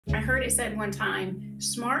I heard it said one time,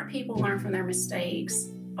 smart people learn from their mistakes.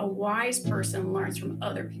 A wise person learns from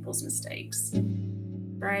other people's mistakes,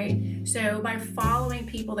 right? So by following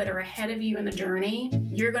people that are ahead of you in the journey,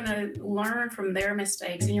 you're going to learn from their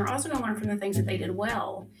mistakes, and you're also going to learn from the things that they did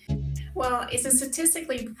well. Well, it's a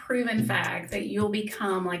statistically proven fact that you'll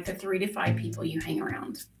become like the 3 to 5 people you hang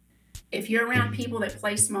around. If you're around people that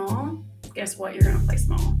play small, guess what? You're going to play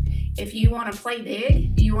small. If you want to play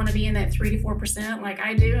big, you want to be in that 3 to 4% like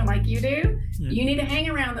I do and like you do, you need to hang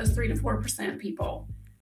around those 3 to 4% people.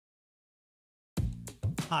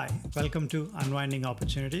 Hi, welcome to Unwinding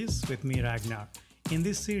Opportunities with me, Ragnar. In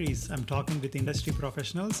this series, I'm talking with industry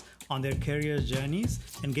professionals on their career journeys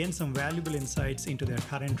and gain some valuable insights into their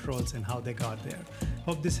current roles and how they got there.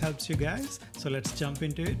 Hope this helps you guys. So let's jump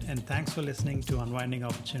into it, and thanks for listening to Unwinding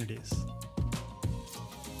Opportunities.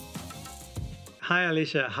 Hi,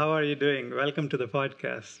 Alicia. How are you doing? Welcome to the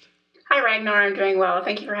podcast. Hi, Ragnar. I'm doing well.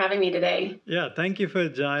 Thank you for having me today. Yeah, thank you for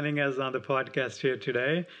joining us on the podcast here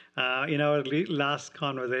today. In our last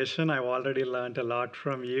conversation, I've already learned a lot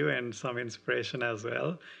from you and some inspiration as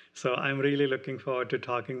well. So I'm really looking forward to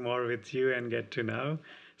talking more with you and get to know.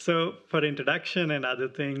 So for introduction and other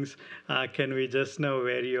things, can we just know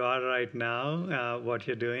where you are right now, what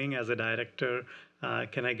you're doing as a director?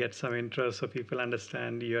 Can I get some intro so people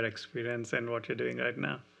understand your experience and what you're doing right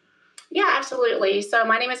now? Yeah, absolutely. So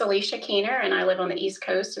my name is Alicia Keener, and I live on the East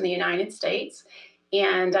Coast in the United States.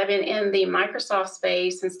 And I've been in the Microsoft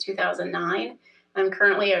space since 2009. I'm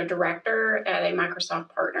currently a director at a Microsoft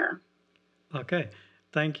partner. Okay.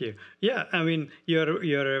 Thank you. Yeah, I mean,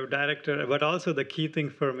 you're a director, but also the key thing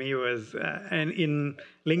for me was, and in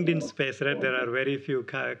LinkedIn space, right, there are very few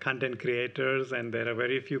content creators, and there are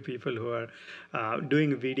very few people who are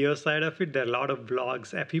doing video side of it. There are a lot of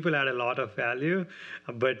blogs. People add a lot of value,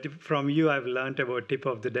 but from you, I've learned about tip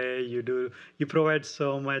of the day. You provide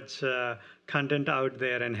so much content out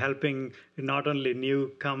there and helping not only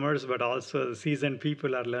newcomers, but also seasoned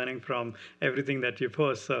people are learning from everything that you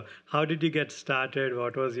post. So how did you get started?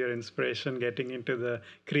 What was your inspiration getting into the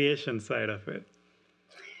creation side of it?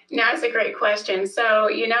 No, that's a great question. So,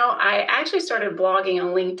 I actually started blogging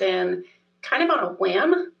on LinkedIn kind of on a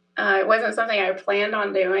whim. It wasn't something I planned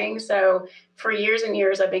on doing. So for years and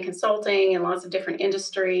years, I've been consulting in lots of different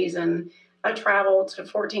industries, and I've traveled to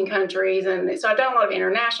 14 countries. And so I've done a lot of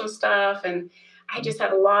international stuff, and I just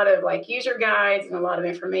had a lot of like user guides and a lot of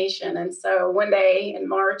information. And so one day in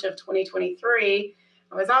March of 2023,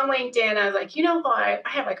 I was on LinkedIn. I was like, you know what? I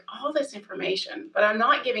have like all this information, but I'm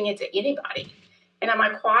not giving it to anybody. And I'm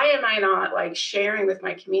like, why am I not like sharing with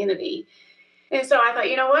my community? And so I thought,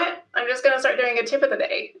 you know what? I'm just going to start doing a tip of the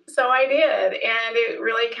day. So I did. And it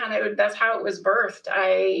really that's how it was birthed.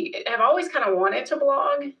 I have always kind of wanted to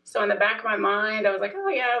blog. So in the back of my mind, I was like, oh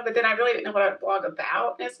yeah, but then I really didn't know what I'd blog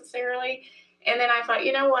about necessarily. And then I thought,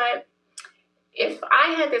 you know what? If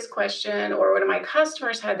I had this question, or one of my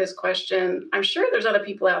customers had this question, I'm sure there's other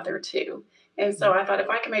people out there too. And so I thought, if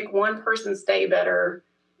I can make one person's day better,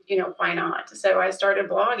 why not? So I started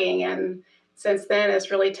blogging, and since then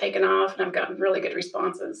it's really taken off, and I've gotten really good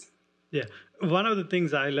responses. Yeah. One of the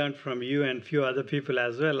things I learned from you and few other people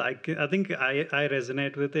as well, I think I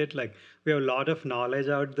resonate with it. Like, we have a lot of knowledge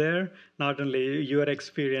out there, not only your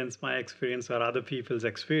experience, my experience, or other people's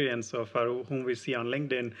experience, so for whom we see on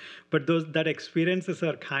LinkedIn, but that experiences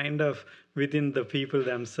are kind of within the people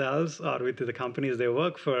themselves or within the companies they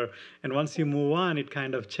work for. And once you move on, it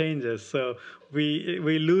kind of changes. So we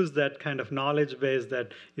lose that kind of knowledge base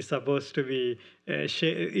that is supposed to be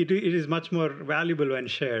it is much more valuable when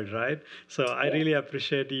shared, right? So I really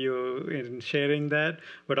appreciate you in sharing that,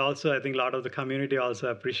 but also I think a lot of the community also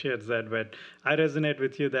appreciates that. But I resonate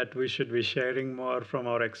with you that we should be sharing more from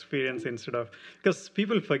our experience instead of, because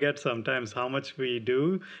people forget sometimes how much we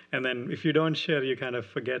do, and then if you don't share, you kind of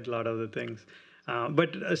forget a lot of the things.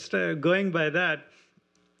 But going by that,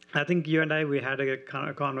 I think you and we had a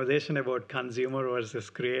conversation about consumer versus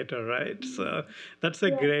creator, right? So that's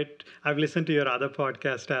a great, I've listened to your other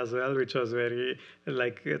podcast as well, which was very,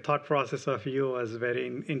 thought process of you was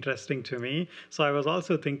very interesting to me. So I was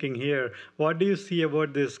also thinking here, what do you see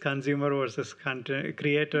about this consumer versus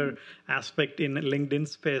creator aspect in LinkedIn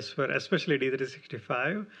space for especially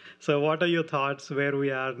D365? So what are your thoughts where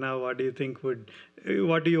we are now? What do you think what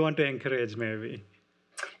do you want to encourage maybe?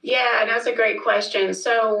 Yeah, that's a great question.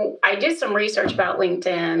 So I did some research about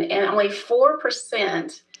LinkedIn, and only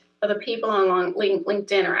 4% of the people on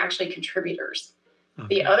LinkedIn are actually contributors.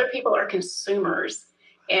 Okay. The other people are consumers.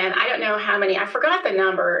 And I don't know how many, I forgot the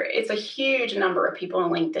number. It's a huge number of people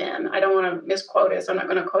on LinkedIn. I don't want to misquote it, so I'm not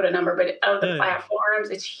going to quote a number, but of the Yeah, yeah. platforms,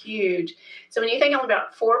 it's huge. So when you think only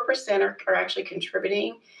about 4% are actually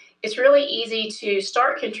contributing, it's really easy to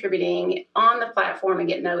start contributing on the platform and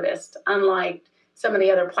get noticed, unlike some of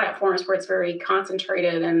the other platforms where it's very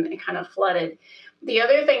concentrated and kind of flooded. The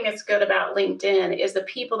other thing that's good about LinkedIn is the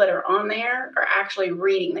people that are on there are actually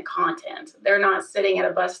reading the content. They're not sitting at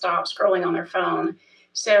a bus stop scrolling on their phone.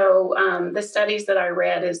 So the studies that I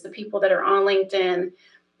read is the people that are on LinkedIn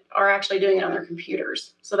are actually doing it on their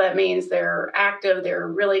computers. So that means they're active, they're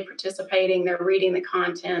really participating, they're reading the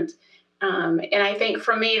content. And I think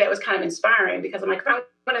for me, that was kind of inspiring because I'm like, if I'm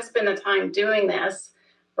going to spend the time doing this,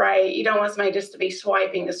 right, you don't want somebody just to be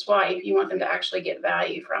swiping to swipe. You want them to actually get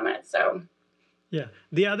value from it. So Yeah.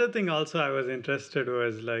 The other thing also I was interested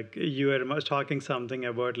was like you were talking something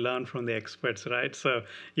about learn from the experts, right? So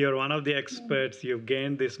you're one of the experts, you've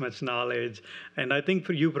gained this much knowledge. And I think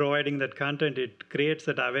for you providing that content, it creates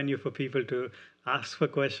that avenue for people to ask for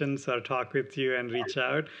questions or talk with you and reach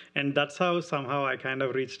out. And that's how somehow I kind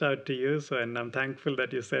of reached out to you. So, and I'm thankful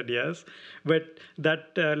that you said yes. But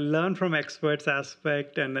that learn from experts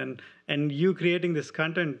aspect and you creating this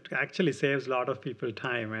content actually saves a lot of people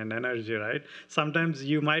time and energy, right? Sometimes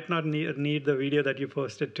you might not need the video that you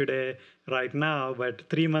posted today right now, but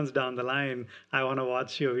 3 months down the line, I want to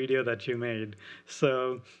watch your video that you made.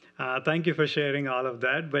 So thank you for sharing all of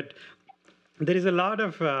that. But there is a lot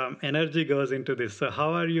of energy goes into this. So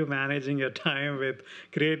how are you managing your time with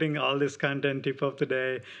creating all this content tip of the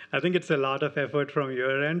day? I think it's a lot of effort from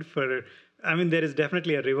your end for, I mean, there is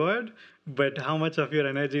definitely a reward, but how much of your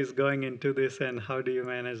energy is going into this and how do you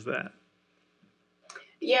manage that?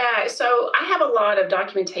 yeah, so I have a lot of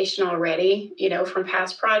documentation already, from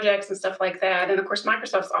past projects and stuff like that. And of course,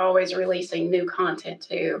 Microsoft's always releasing new content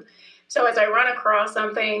too. So as I run across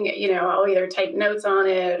something, I'll either take notes on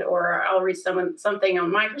it or I'll read something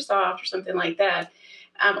on Microsoft or something like that.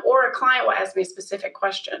 Or a client will ask me a specific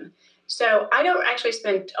question. So I don't actually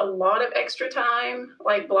spend a lot of extra time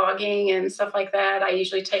like blogging and stuff like that. I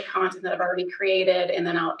usually take content that I've already created and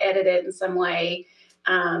then I'll edit it in some way,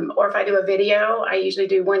 or if I do a video, I usually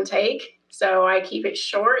do one take. So I keep it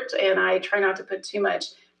short and I try not to put too much,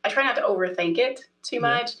 I try not to overthink it too Yeah.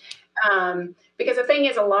 much. Because the thing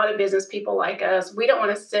is, a lot of business people like us, we don't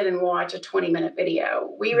want to sit and watch a 20-minute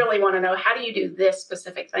video. We really want to know, how do you do this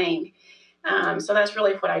specific thing? So that's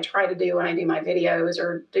really what I try to do when I do my videos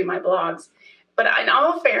or do my blogs. But in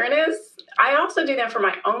all fairness, I also do that for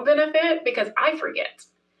my own benefit because I forget.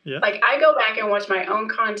 Yeah. Like I go back and watch my own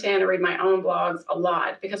content or read my own blogs a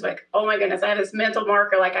lot because like, oh my goodness, I have this mental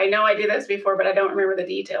marker. Like I know I did this before, but I don't remember the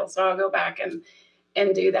details. So I'll go back and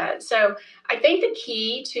do that. So I think the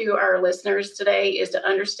key to our listeners today is to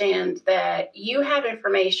understand that you have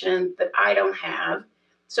information that I don't have.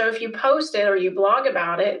 So if you post it or you blog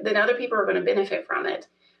about it, then other people are going to benefit from it.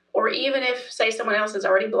 Or even if, say, someone else has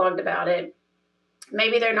already blogged about it,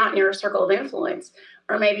 maybe they're not in your circle of influence,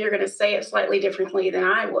 or maybe you're going to say it slightly differently than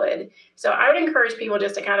I would. So I would encourage people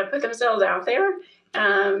just to kind of put themselves out there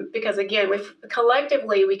because, again,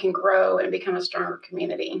 collectively we can grow and become a stronger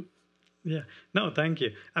community. Yeah, no, thank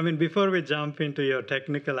you. I mean, before we jump into your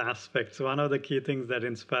technical aspects, one of the key things that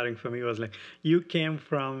inspiring for me was like you came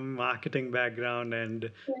from marketing background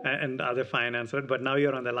and other finance, right? But now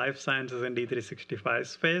you're on the life sciences and D365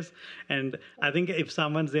 space. And I think if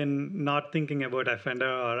someone's in not thinking about F&O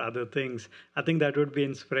or other things, I think that would be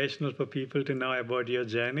inspirational for people to know about your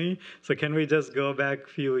journey. So can we just go back a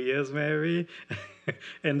few years maybe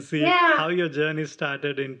and see how your journey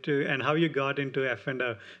started into and how you got into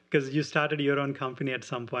F&O? Because you started your own company at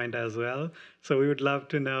some point as well. So we would love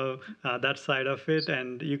to know that side of it.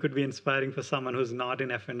 And you could be inspiring for someone who's not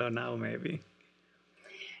in F&O now, maybe.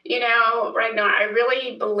 Right now, I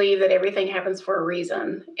really believe that everything happens for a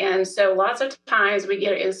reason. And so lots of times we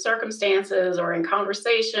get in circumstances or in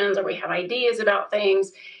conversations or we have ideas about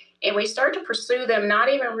things and we start to pursue them, not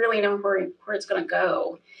even really know where it's going to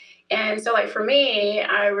go. And so like for me,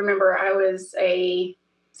 I remember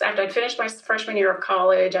after I'd finished my freshman year of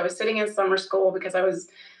college, I was sitting in summer school because I was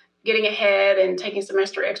getting ahead and taking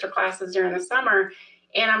semester extra classes during the summer.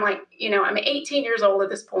 And I'm like, I'm 18 years old at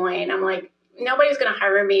this point. I'm like, nobody's going to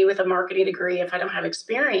hire me with a marketing degree if I don't have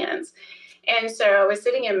experience. And so I was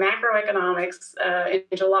sitting in macroeconomics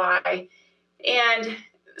in July, and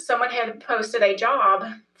someone had posted a job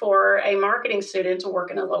for a marketing student to work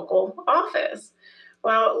in a local office.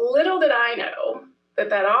 Well, little did I know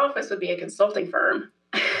that office would be a consulting firm.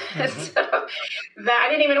 So I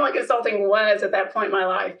didn't even know what consulting was at that point in my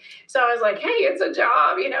life. So I was like, hey, it's a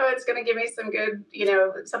job, it's going to give me some good,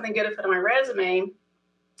 something good to put on my resume.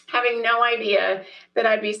 having no idea that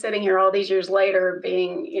I'd be sitting here all these years later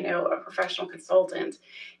being, a professional consultant.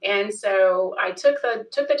 And so I took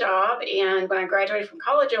the job, and when I graduated from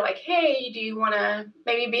college, they're like, "Hey, do you want to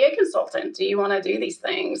maybe be a consultant? Do you want to do these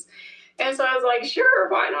things?" And so I was like, "Sure,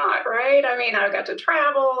 why not?" Right? I mean, I got to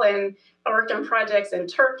travel, and I worked on projects in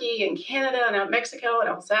Turkey and Canada and Mexico and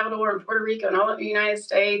El Salvador and Puerto Rico and all of the United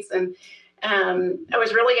States. And I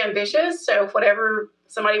was really ambitious. So whatever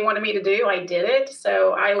somebody wanted me to do, I did it.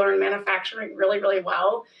 So I learned manufacturing really, really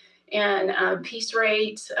well, and piece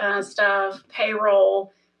rate stuff,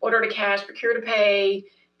 payroll, order to cash, procure to pay.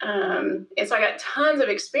 And so I got tons of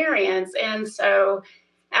experience. And so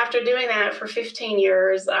after doing that for 15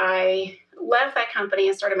 years, I left that company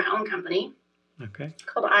and started my own company. Okay.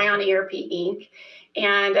 Called Ion ERP Inc.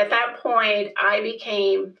 And at that point, I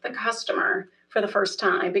became the customer for the first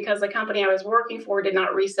time because the company I was working for did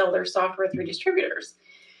not resell their software through distributors.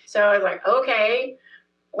 So I was like, okay,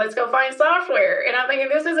 let's go find software. And I'm thinking,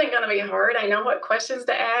 this isn't going to be hard. I know what questions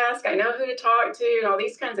to ask. I know who to talk to and all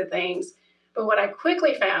these kinds of things. But what I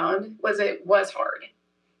quickly found was it was hard.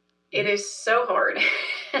 It is so hard.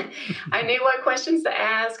 I knew what questions to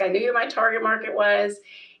ask. I knew who my target market was.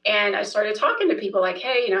 And I started talking to people like,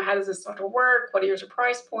 hey, how does this software work? What is your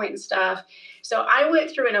price point and stuff? So I went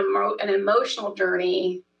through an emotional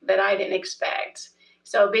journey that I didn't expect.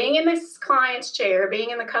 So being in this client's chair, being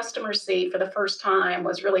in the customer seat for the first time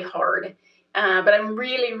was really hard. But I'm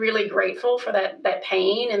really, really grateful for that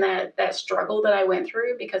pain and that struggle that I went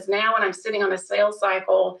through, because now when I'm sitting on a sales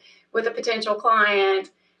cycle with a potential client,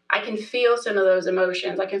 I can feel some of those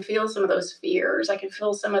emotions. I can feel some of those fears. I can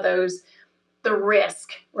feel some of the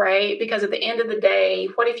risk, right? Because at the end of the day,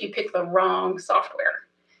 what if you pick the wrong software?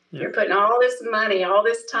 Yeah. You're putting all this money, all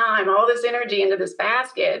this time, all this energy into this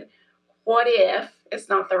basket. What if it's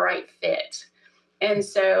not the right fit? And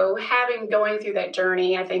so going through that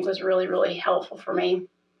journey, I think was really, really helpful for me.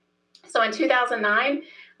 So in 2009,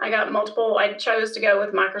 I chose to go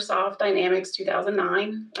with Microsoft Dynamics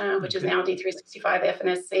 2009, which is now D365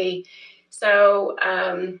 F&O. So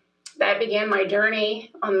that began my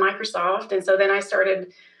journey on Microsoft. And so then I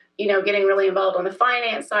started, getting really involved on the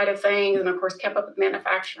finance side of things, and of course kept up with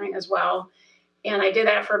manufacturing as well. And I did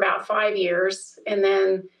that for about 5 years. And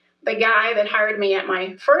then the guy that hired me at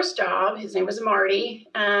my first job, his name was Marty,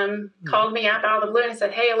 called me up out of the blue and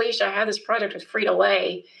said, "Hey, Alicia, I have this project with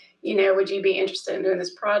Frito-Lay. Would you be interested in doing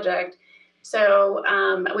this project?" So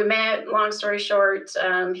we met. Long story short,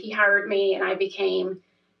 he hired me, and I became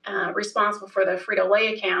responsible for the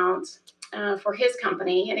Frito-Lay account for his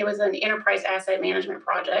company, and it was an enterprise asset management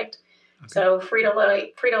project. Okay. So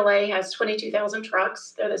Frito-Lay has 22,000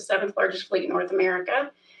 trucks. They're the 7th largest fleet in North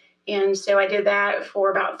America. And so I did that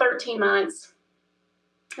for about 13 months.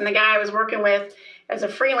 And the guy I was working with as a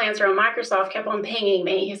freelancer on Microsoft kept on pinging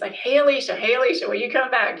me. He's like, hey, Alicia, will you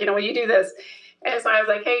come back? Will you do this? And so I was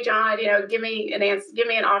like, hey, John, give me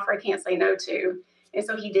an offer I can't say no to. And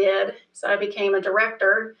so he did. So I became a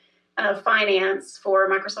director of finance for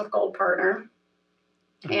Microsoft Gold Partner,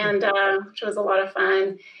 and which was a lot of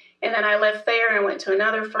fun. And then I left there and went to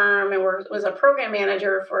another firm and was a program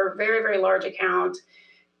manager for a very, very large account.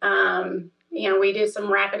 We did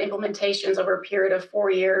some rapid implementations over a period of 4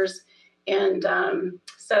 years, and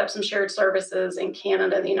set up some shared services in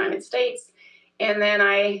Canada and the United States. And then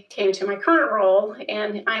I came to my current role,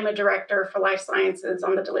 and I'm a director for life sciences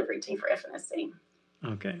on the delivery team for F&O.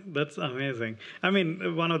 Okay, that's amazing. I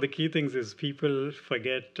mean, one of the key things is people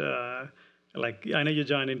forget, I know you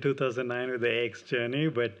joined in 2009 with the AX journey,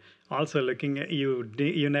 but also looking at you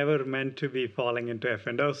never meant to be falling into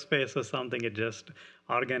F&O space or something. It just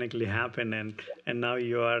organically happened, and now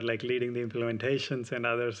you are leading the implementations and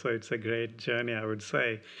others. So it's a great journey, I would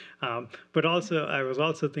say. But also, I was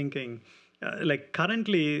also thinking,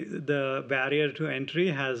 currently the barrier to entry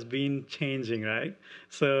has been changing, right?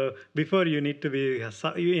 So before you need to be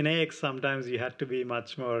in AX, sometimes you had to be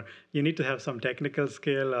much more, you need to have some technical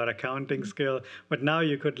skill or accounting skill, but now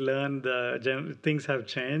you could learn things have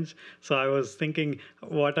changed. So I was thinking,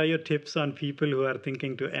 what are your tips on people who are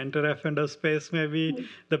thinking to enter F&O space? Maybe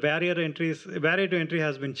the barrier to entry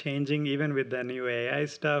has been changing even with the new AI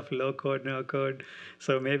stuff, low code, no code.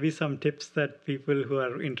 So maybe some tips that people who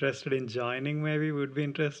are interested in joining maybe would be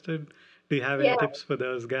interested. Do you have any tips for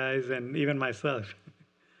those guys and even myself?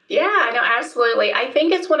 Yeah, no, absolutely. I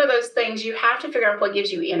think it's one of those things you have to figure out what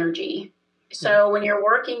gives you energy. So when you're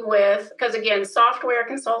working because again, software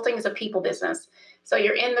consulting is a people business. So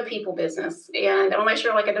you're in the people business, and unless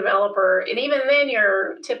you're like a developer, and even then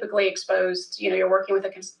you're typically exposed, you're working with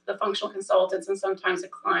the functional consultants and sometimes a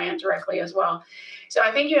client directly as well. So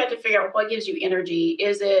I think you have to figure out what gives you energy.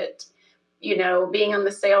 Is it being on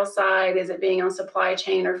the sales side? Is it being on supply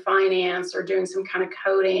chain or finance or doing some kind of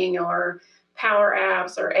coding or power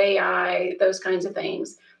apps or AI, those kinds of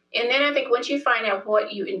things? And then I think once you find out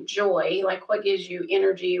what you enjoy, like what gives you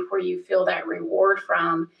energy, where you feel that reward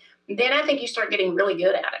from, then I think you start getting really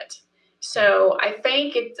good at it. So I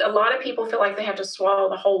think a lot of people feel like they have to swallow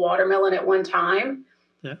the whole watermelon at one time.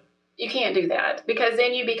 Yeah. You can't do that, because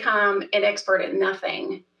then you become an expert at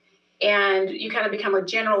nothing. And you kind of become a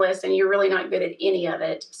generalist and you're really not good at any of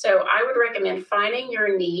it. So I would recommend finding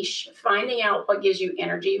your niche, finding out what gives you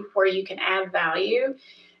energy, where you can add value,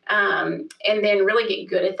 and then really get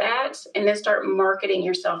good at that, and then start marketing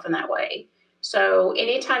yourself in that way. So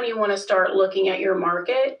anytime you want to start looking at your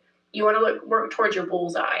market, you want to work towards your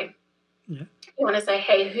bullseye. Yeah. You want to say,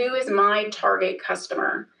 hey, who is my target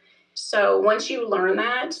customer? So once you learn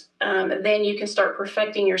that, then you can start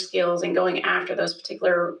perfecting your skills and going after those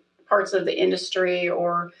particular parts of the industry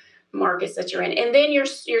or markets that you're in. And then your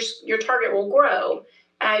target will grow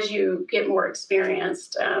as you get more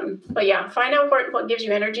experienced. But yeah, find out what gives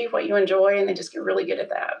you energy, what you enjoy, and then just get really good at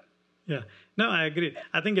that. Yeah. No, I agree.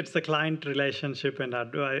 I think it's the client relationship and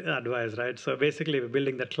advice, right? So basically, we're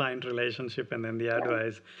building the client relationship and then the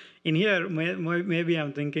advice. In here, maybe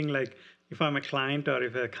I'm thinking like, if I'm a client or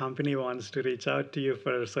if a company wants to reach out to you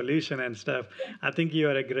for a solution and stuff, I think you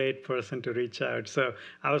are a great person to reach out. So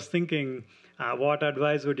I was thinking, what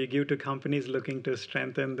advice would you give to companies looking to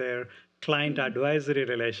strengthen their client advisory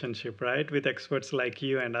relationship, right, with experts like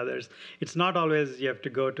you and others? It's not always you have to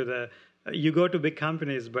go to you go to big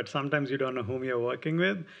companies, but sometimes you don't know whom you're working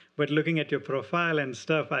with. But looking at your profile and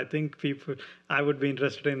stuff, I think I would be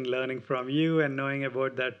interested in learning from you and knowing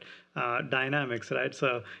about that dynamics, right?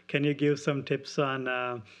 So can you give some tips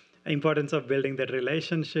on importance of building that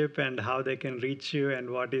relationship and how they can reach you, and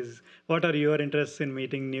what are your interests in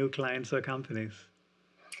meeting new clients or companies?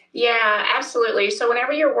 Yeah, absolutely. So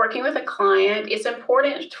whenever you're working with a client, it's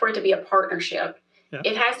important for it to be a partnership. Yeah.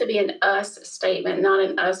 It has to be an us statement, not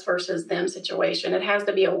an us versus them situation. It has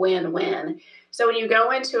to be a win-win. So when you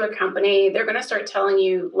go into a company, they're going to start telling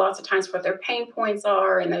you lots of times what their pain points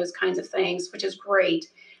are and those kinds of things, which is great.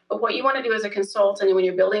 But what you want to do as a consultant, and when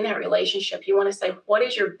you're building that relationship, you want to say, what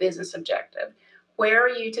is your business objective? Where are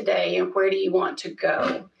you today and where do you want to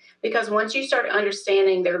go? Because once you start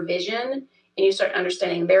understanding their vision and you start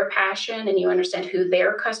understanding their passion and you understand who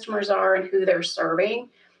their customers are and who they're serving,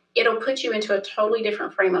 it'll put you into a totally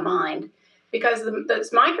different frame of mind, because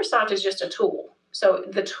Microsoft is just a tool. So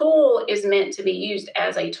the tool is meant to be used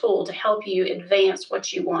as a tool to help you advance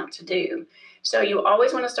what you want to do. So you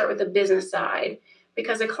always want to start with the business side,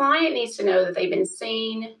 because a client needs to know that they've been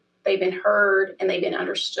seen, they've been heard, and they've been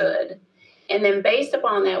understood. And then based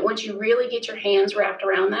upon that, once you really get your hands wrapped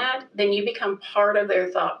around that, then you become part of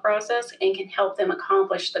their thought process and can help them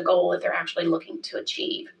accomplish the goal that they're actually looking to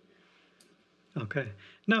achieve. Okay.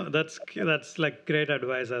 No, that's like great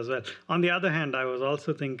advice as well. On the other hand, I was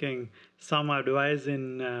also thinking some advice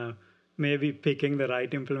in maybe picking the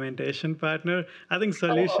right implementation partner. I think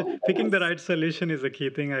picking the right solution is a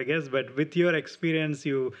key thing, I guess. But with your experience,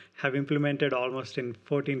 you have implemented almost in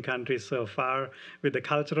 14 countries so far with the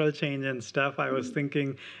cultural change and stuff. I was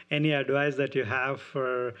thinking, any advice that you have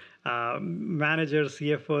for managers,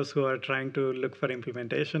 CFOs who are trying to look for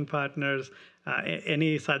implementation partners?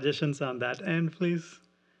 Any suggestions on that end, please?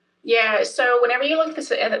 Yeah, so whenever you look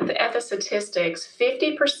at the statistics,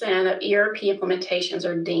 50% of ERP implementations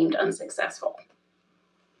are deemed unsuccessful.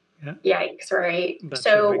 Yeah. Yikes, right? That's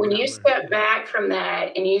so when number. you step back from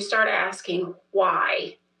that and you start asking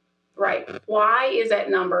why, right? Why is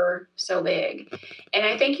that number so big? And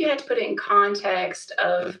I think you have to put it in context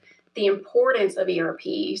of the importance of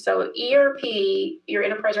ERP. So ERP, your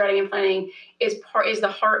enterprise writing and planning, is the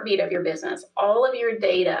heartbeat of your business. All of your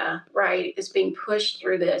data, right, is being pushed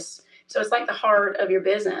through this. So it's like the heart of your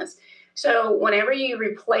business. So whenever you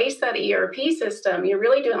replace that ERP system, you're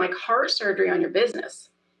really doing like heart surgery on your business.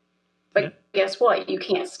 But guess what? You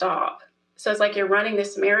can't stop. So it's like you're running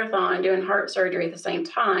this marathon doing heart surgery at the same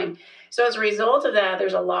time. So as a result of that,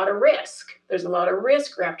 there's a lot of risk. There's a lot of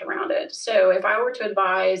risk wrapped around it. So if I were to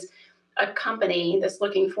advise a company that's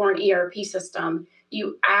looking for an ERP system,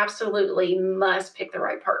 you absolutely must pick the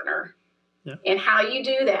right partner. Yeah. And how you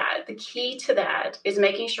do that, the key to that is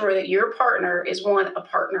making sure that your partner is a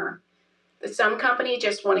partner. Some companies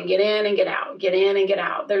just want to get in and get out, get in and get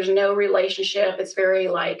out. There's no relationship. It's very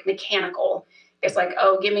like mechanical. It's like,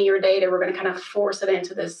 oh, give me your data. We're going to kind of force it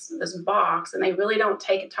into this box. And they really don't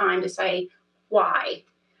take time to say, why?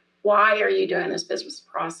 Why are you doing this business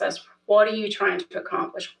process? What are you trying to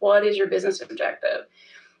accomplish? What is your business objective?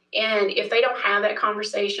 And if they don't have that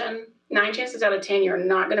conversation, 9 chances out of 10, you're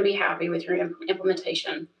not going to be happy with your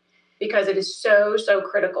implementation, because it is so, so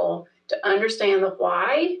critical to understand the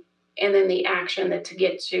why and then the action that to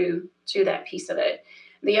get to that piece of it.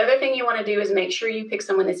 The other thing you want to do is make sure you pick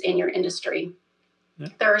someone that's in your industry. Yeah.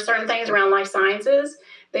 There are certain things around life sciences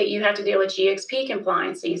that you have to deal with GXP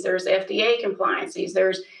compliances. There's FDA compliances.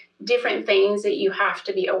 There's different things that you have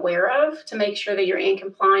to be aware of to make sure that you're in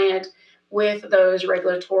compliant with those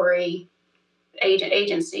regulatory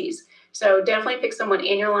agencies. So definitely pick someone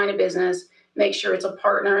in your line of business. Make sure it's a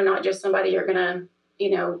partner and not just somebody you're going to,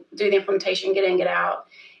 do the implementation, get in, get out.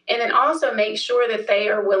 And then also make sure that they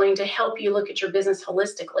are willing to help you look at your business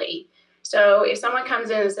holistically. So if someone comes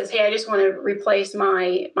in and says, hey, I just want to replace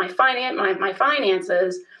my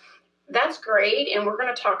finances, that's great. And we're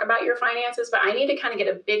going to talk about your finances, but I need to kind of get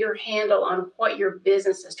a bigger handle on what your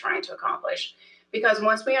business is trying to accomplish. Because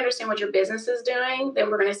once we understand what your business is doing, then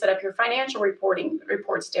we're going to set up your financial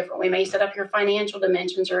reports different. We may set up your financial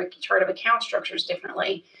dimensions or a chart of account structures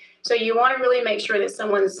differently. So you want to really make sure that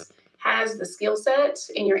someone has the skill set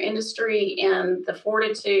in your industry and the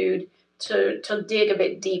fortitude to dig a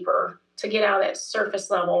bit deeper, to get out of that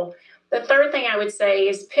surface level. The third thing I would say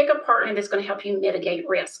is pick a partner that's going to help you mitigate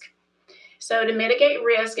risk. So to mitigate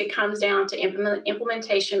risk, it comes down to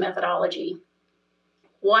implementation methodology.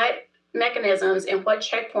 What mechanisms and what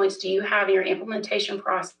checkpoints do you have in your implementation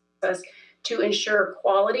process to ensure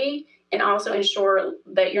quality and also ensure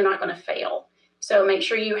that you're not going to fail? So make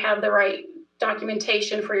sure you have the right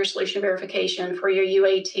documentation for your solution verification, for your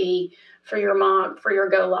UAT, for your mock, for your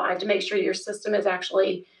go live, to make sure your system is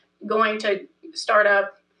actually going to start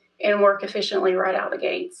up and work efficiently right out of the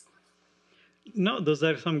gates. No, those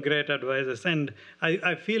are some great advices, and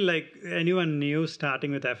I feel like anyone new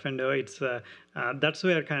starting with F&O, it's that's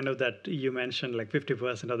where kind of that you mentioned, like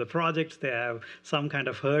 50% of the projects, they have some kind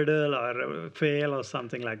of hurdle or fail or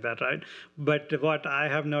something like that, right? But what I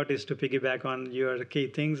have noticed, to piggyback on your key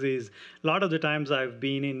things, is a lot of the times I've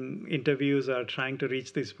been in interviews or trying to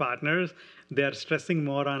reach these partners, they're stressing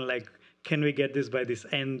more on like, can we get this by this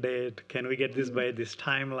end date? Can we get this by this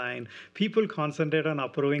timeline? People concentrate on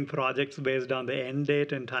approving projects based on the end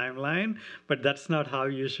date and timeline, but that's not how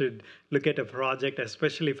you should look at a project,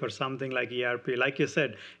 especially for something like ERP. Like you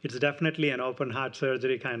said, it's definitely an open heart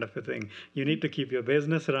surgery kind of a thing. You need to keep your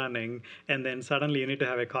business running, and then suddenly you need to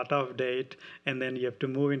have a cutoff date, and then you have to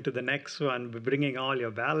move into the next one, bringing all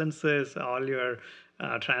your balances, all your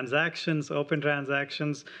transactions, open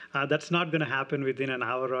transactions. That's not going to happen within an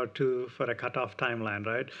hour or two for a cutoff timeline,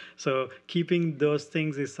 right? So keeping those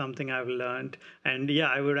things is something I've learned. And yeah,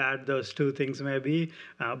 I would add those two things maybe,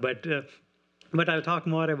 but I'll talk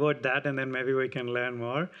more about that, and then maybe we can learn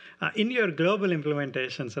more. In your global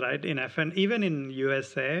implementations, right, in FN, even in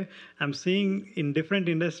USA, I'm seeing in different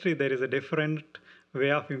industry, there is a different way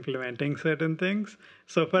of implementing certain things.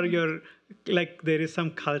 So for your, like, there is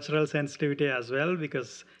some cultural sensitivity as well,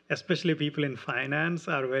 because especially people in finance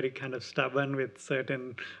are very kind of stubborn with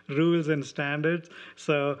certain rules and standards.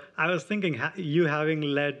 So I was thinking, you having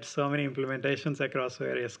led so many implementations across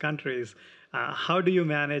various countries, how do you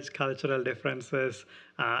manage cultural differences,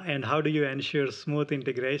 and how do you ensure smooth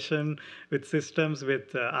integration with systems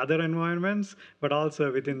with other environments, but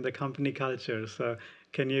also within the company culture? So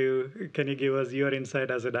can you give us your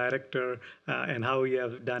insight as a director and how you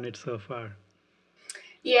have done it so far?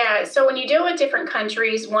 Yeah, so when you deal with different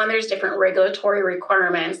countries, one, there's different regulatory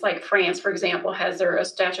requirements. Like France, for example, has their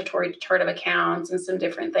statutory chart of accounts and some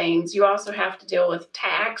different things. You also have to deal with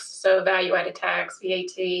tax, so value-added tax,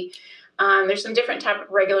 VAT. There's some different type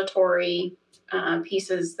of regulatory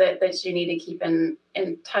pieces that you need to keep in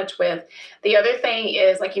touch with. The other thing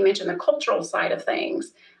is, like you mentioned, the cultural side of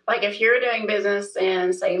things. Like if you're doing business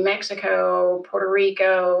in, say, Mexico, Puerto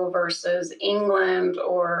Rico versus England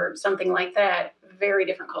or something like that, very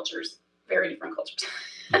different cultures, very different cultures.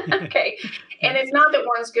 Okay. And it's not that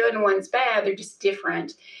one's good and one's bad, they're just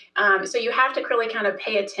different. So you have to really kind of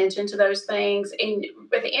pay attention to those things. And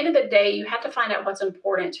at the end of the day, you have to find out what's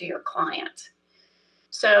important to your client.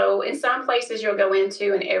 So in some places you'll go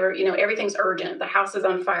into and everything's urgent. The house is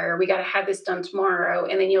on fire. We got to have this done tomorrow.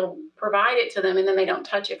 And then you'll provide it to them and then they don't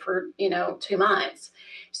touch it for, 2 months.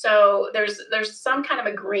 So there's some kind of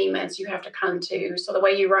agreements you have to come to. So the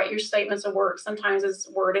way you write your statements of work sometimes is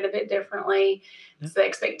worded a bit differently. Yeah. So the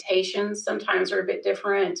expectations sometimes are a bit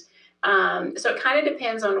different. So it kind of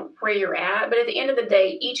depends on where you're at. But at the end of the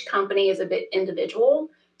day, each company is a bit individual.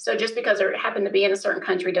 So just because they happen to be in a certain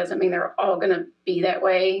country doesn't mean they're all going to be that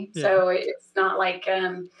way. Yeah. So it's not like, I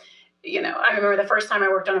remember the first time I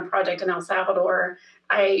worked on a project in El Salvador,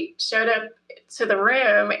 I showed up to the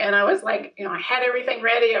room, and I was like, I had everything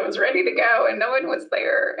ready. I was ready to go, and no one was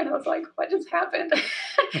there. And I was like, what just happened?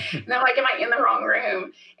 And I'm like, am I in the wrong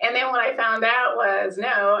room? And then what I found out was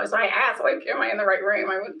no. So I asked, like, am I in the right room?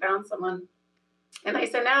 I went and found someone. And they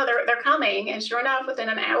said, no, they're coming. And sure enough, within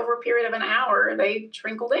over a period of an hour, they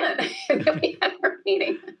trickled in. And then we had our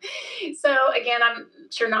meeting. So again, I'm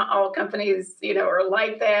sure not all companies, are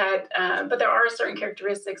like that. But there are certain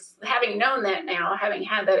characteristics. Having known that now, having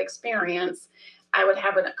had that experience, I would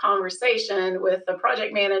have a conversation with the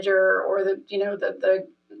project manager or the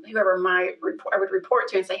whoever I would report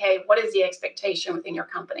to and say, hey, what is the expectation within your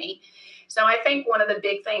company? So I think one of the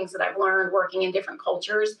big things that I've learned working in different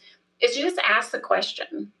cultures is you just ask the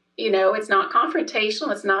question. It's not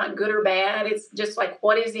confrontational. It's not good or bad. It's just like,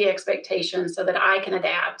 what is the expectation so that I can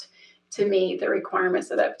adapt to meet the requirements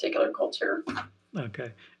of that particular culture?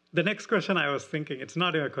 Okay. The next question I was thinking, it's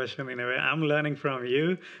not a question in a way. I'm learning from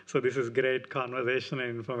you, so this is great conversation and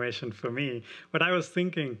information for me. But I was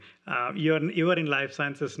thinking, you are in life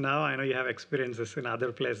sciences now. I know you have experiences in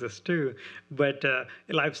other places too. But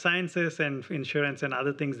life sciences and insurance and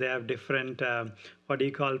other things, they have different, what do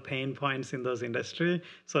you call, pain points in those industry.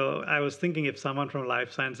 So I was thinking if someone from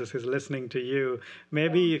life sciences is listening to you,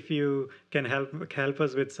 maybe if you can help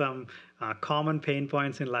us with some common pain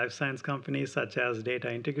points in life science companies, such as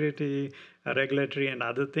data integrity, regulatory, and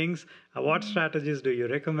other things. What strategies do you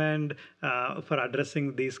recommend for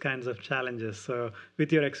addressing these kinds of challenges? So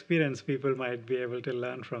with your experience, people might be able to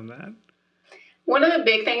learn from that. One of the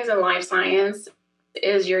big things in life science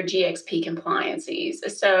is your GXP compliances.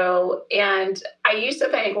 So, and I used to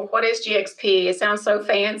think, well, what is GXP? It sounds so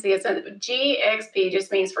fancy. GXP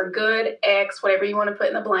just means for good X, whatever you want to put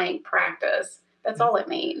in the blank, practice. That's all it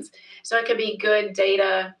means. So it could be good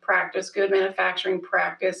data practice, good manufacturing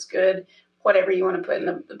practice, good whatever you want to put in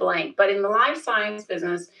the blank. But in the life science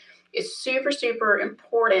business, it's super, super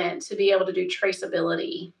important to be able to do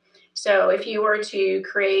traceability. So if you were to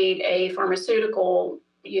create a pharmaceutical,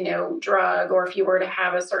 drug, or if you were to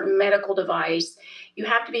have a certain medical device, you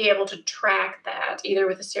have to be able to track that either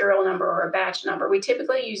with a serial number or a batch number. We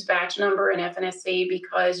typically use batch number in FNSC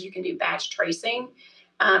because you can do batch tracing.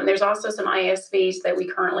 There's also some ISVs that we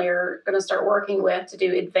currently are going to start working with to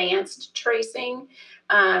do advanced tracing.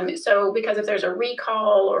 So because if there's a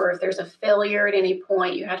recall or if there's a failure at any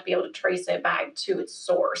point, you have to be able to trace it back to its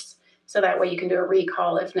source. So that way you can do a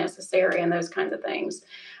recall if necessary and those kinds of things.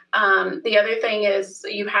 The other thing is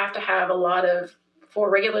you have to have for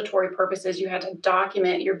regulatory purposes, you have to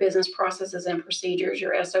document your business processes and procedures,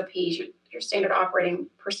 your SOPs, your standard operating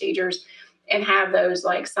procedures, and have those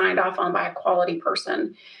signed off on by a quality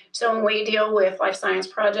person. So when we deal with life science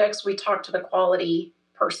projects, we talk to the quality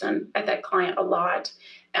person at that client a lot,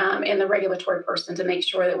 and the regulatory person to make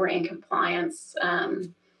sure that we're in compliance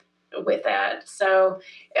with that. So,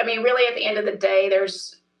 really at the end of the day,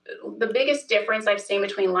 the biggest difference I've seen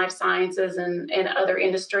between life sciences and other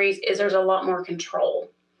industries is there's a lot more control.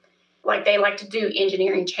 They like to do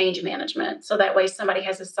engineering change management. So that way somebody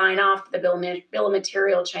has to sign off the bill of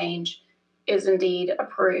material change is indeed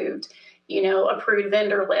approved, approved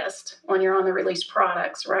vendor list when you're on the released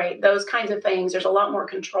products, right? Those kinds of things. There's a lot more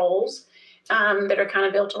controls that are kind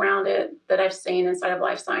of built around it that I've seen inside of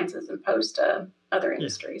life sciences and opposed to other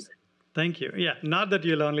industries. Yeah. Thank you. Yeah, not that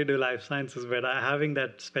you'll only do life sciences, but having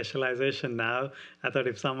that specialization now, I thought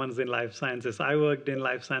if someone's in life sciences, I worked in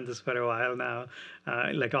life sciences for a while now.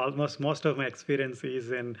 Almost most of my experience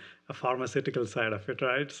is in a pharmaceutical side of it,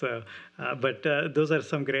 right? So, but those are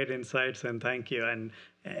some great insights, and thank you.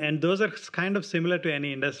 And those are kind of similar to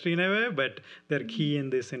any industry in a way, but they're key in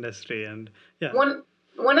this industry. And yeah.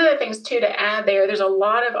 One of the things too to add there's a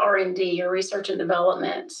lot of R&D or research and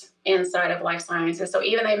development inside of life sciences. So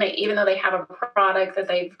even though they have a product that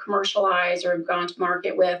they've commercialized or gone to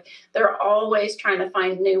market with, they're always trying to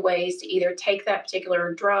find new ways to either take that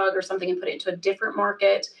particular drug or something and put it into a different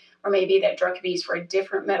market, or maybe that drug could be used for a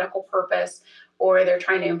different medical purpose, or they're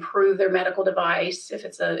trying to improve their medical device if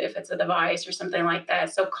it's a device or something like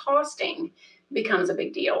that. So costing becomes a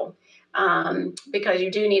big deal. Because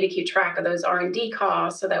you do need to keep track of those R&D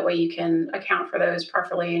costs so that way you can account for those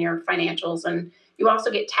properly in your financials. And you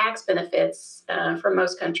also get tax benefits from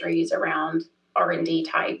most countries around R&D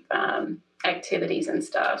type activities and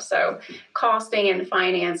stuff. So costing and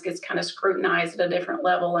finance gets kind of scrutinized at a different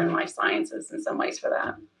level in life sciences in some ways for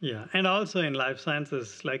that. Yeah, and also in life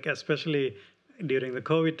sciences, especially during the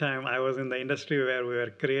COVID time, I was in the industry where we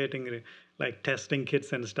were creating like testing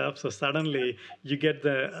kits and stuff. So suddenly you get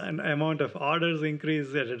an amount of orders increase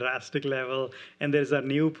at a drastic level, and there's a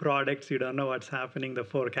new products. You don't know what's happening. The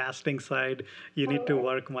forecasting side, you need to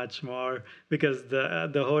work much more because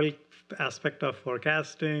the whole aspect of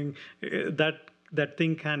forecasting that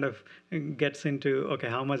thing kind of gets into, okay,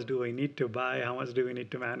 how much do we need to buy, how much do we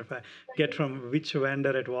need to manufacture, get from which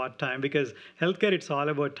vendor at what time, because healthcare, it's all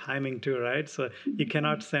about timing too, right? So you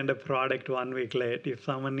cannot send a product 1 week late. If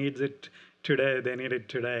someone needs it today, they need it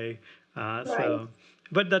today. Right.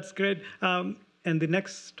 But that's great. And the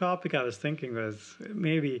next topic I was thinking was,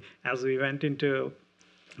 maybe as we went into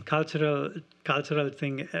cultural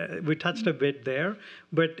thing, we touched a bit there,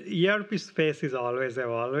 but ERP space is always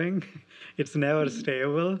evolving. It's never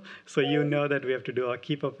stable, so you know that we have to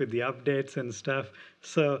keep up with the updates and stuff.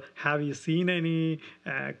 So have you seen any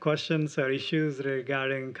questions or issues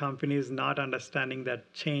regarding companies not understanding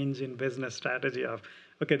that change in business strategy of,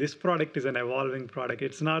 okay, this product is an evolving product.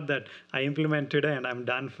 It's not that I implement today and I'm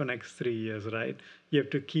done for next 3 years, right? You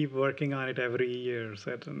have to keep working on it every year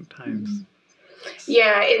certain times.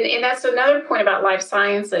 Yeah, and that's another point about life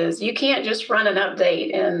sciences. You can't just run an update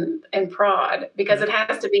in prod because Yeah. it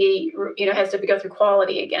has to be, has to go through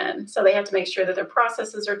quality again. So they have to make sure that their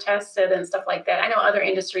processes are tested and stuff like that. I know other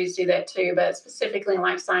industries do that too, but specifically in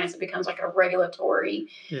life science, it becomes like a regulatory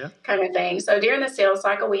Yeah. kind of thing. So during the sales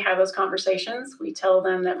cycle, we have those conversations. We tell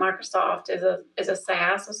them that Microsoft is a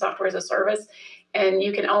SaaS, a software as a service, and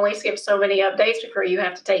you can only skip so many updates before you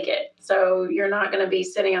have to take it. So you're not going to be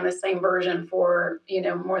sitting on the same version for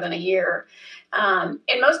more than a year. And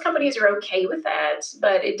most companies are okay with that,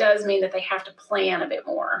 but it does mean that they have to plan a bit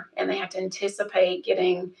more and they have to anticipate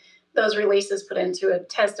getting those releases put into a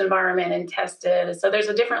test environment and tested. So there's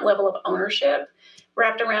a different level of ownership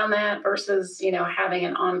wrapped around that versus having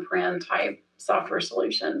an on-prem type software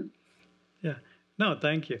solution. Yeah. No,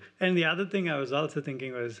 thank you. And the other thing I was also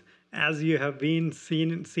thinking was, as you have been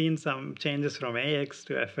seen some changes from AX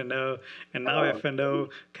to F&O, and now Oh, F&O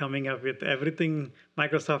coming up with everything,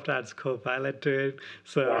 Microsoft adds Copilot to it.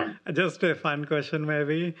 So yeah. just a fun question,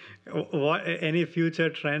 maybe, what any future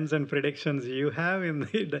trends and predictions you have in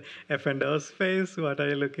the F&O space? What are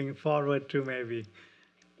you looking forward to, maybe?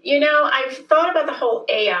 I've thought about the whole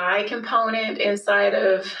AI component inside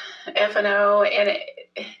of F&O, and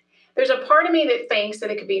there's a part of me that thinks that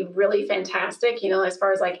it could be really fantastic, as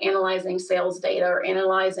far as like analyzing sales data or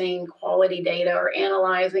analyzing quality data or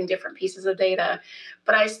analyzing different pieces of data.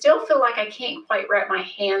 But I still feel like I can't quite wrap my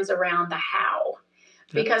hands around the how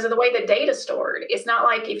Yeah. because of the way the data's stored. It's not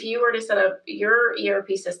like if you were to set up your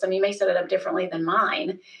ERP system, you may set it up differently than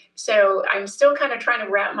mine. So I'm still kind of trying to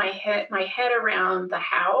wrap my head around the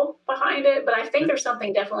how behind it, but I think Yeah. there's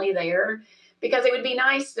something definitely there because it would be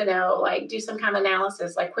nice to know, like, do some kind of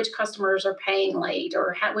analysis, like which customers are paying late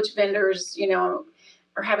or which vendors,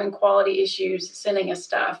 are having quality issues sending us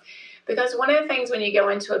stuff. Because one of the things when you go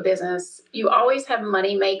into a business, you always have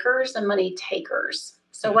money makers and money takers.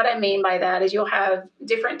 So Yeah. what I mean by that is you'll have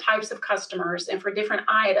different types of customers, and for different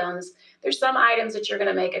items, there's some items that you're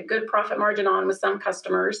going to make a good profit margin on with some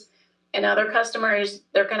customers, and other customers,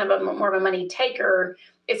 they're kind of more of a money taker.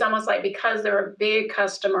 It's almost like because they're a big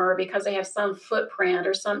customer, because they have some footprint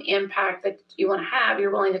or some impact that you want to have,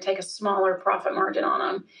 you're willing to take a smaller profit margin on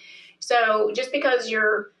them. So just because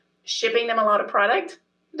you're shipping them a lot of product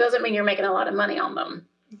doesn't mean you're making a lot of money on them,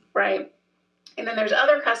 right? And then there's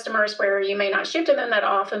other customers where you may not ship to them that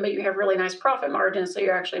often, but you have really nice profit margins, so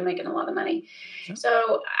you're actually making a lot of money. Yeah.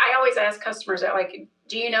 So I always ask customers that, like,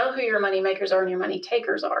 do you know who your money makers are and your money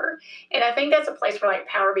takers are? And I think that's a place where like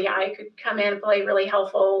Power BI could come in and play really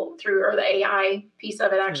helpful through, or the AI piece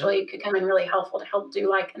of it Yeah. actually could come in really helpful to help do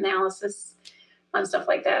like analysis on stuff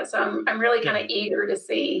like that. So I'm really kind Yeah. of eager to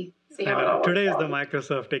see I how it know. all works Today is the out.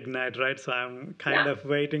 Microsoft Ignite, right? So I'm kind Yeah, of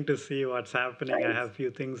waiting to see what's happening. I right. have a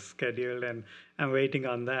few things scheduled and I'm waiting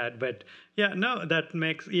on that. But yeah, no, that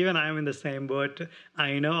makes, even I'm in the same boat.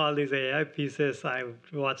 I know all these AI pieces. I've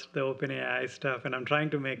watched the OpenAI stuff and I'm trying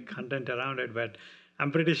to make content around it. But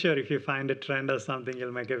I'm pretty sure if you find a trend or something,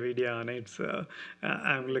 you'll make a video on it. So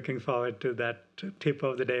I'm looking forward to that tip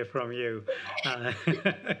of the day from you. Uh,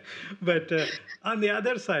 but on the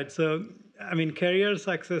other side, so I mean, career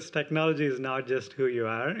success technology is not just who you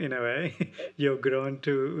are in a way. You've grown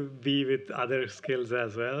to be with other skills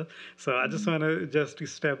as well. So I just want to just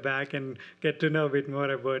step back and get to know a bit more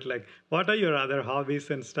about like what are your other hobbies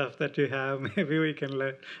and stuff that you have. Maybe we can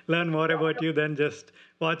learn more about you than just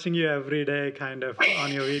watching you every day kind of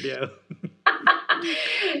on your video.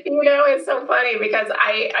 It's so funny because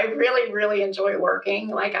I really, really enjoy working.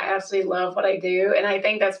 Like, I absolutely love what I do. And I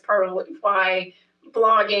think that's probably why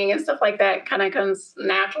blogging and stuff like that kind of comes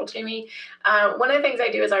natural to me. One of the things I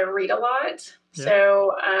do is I read a lot. Yeah.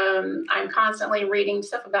 So I'm constantly reading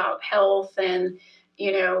stuff about health and,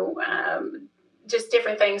 just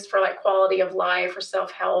different things for like quality of life or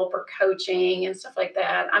self-help or coaching and stuff like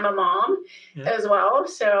that. I'm a mom as well,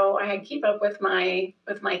 so I keep up with my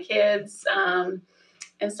kids and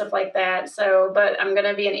stuff like that. So, but I'm going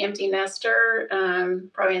to be an empty nester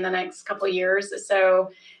probably in the next couple of years.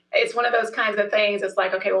 So it's one of those kinds of things. It's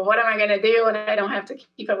like, okay, well, what am I going to do when I don't have to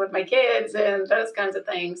keep up with my kids and those kinds of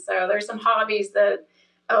things? So there's some hobbies that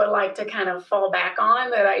I would like to kind of fall back on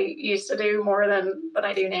that I used to do more than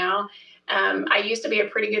I do now. I used to be a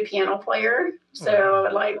pretty good piano player, so I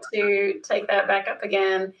would like to take that back up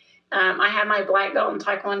again. I have my black belt in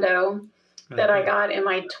Taekwondo that I got in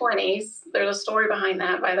my 20s. There's a story behind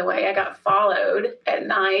that, by the way. I got followed at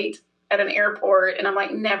night at an airport, and I'm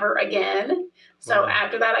like, never again. So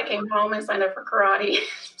after that, I came home and signed up for karate.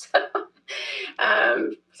 So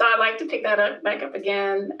I'd like to pick that up back up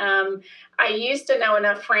again. I used to know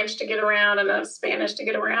enough French to get around, enough Spanish to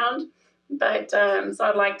get around. But so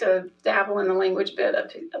I'd like to dabble in the language bit a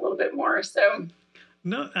little bit more. So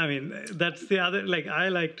no, I mean, that's the other, like, I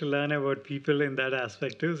like to learn about people in that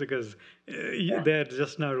aspect too, because they're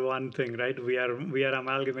just not one thing, right? We are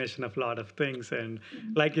amalgamation of a lot of things. And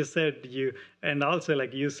like you said, and also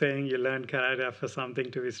like you saying you learned karate for something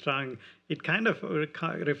to be strong, it kind of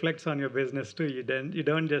reflects on your business too. You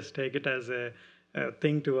don't just take it as a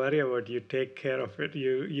thing to worry about. You take care of it.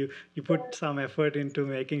 You put some effort into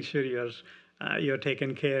making sure you're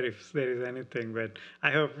taken care if there is anything. But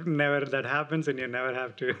I hope never that happens and you never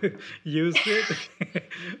have to use it.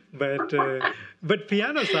 But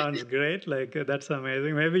piano sounds great. Like that's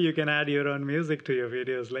amazing. Maybe you can add your own music to your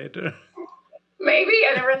videos later. Maybe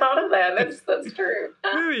I never thought of that. That's true.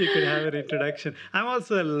 Maybe you could have an introduction. I'm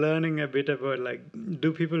also learning a bit about like,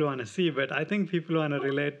 do people want to see? But I think people want to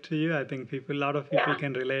relate to you. I think a lot of people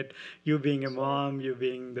can relate. You being a mom, you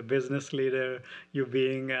being the business leader, you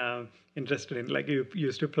being interested in, like you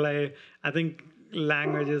used to play. I think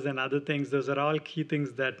languages and other things, those are all key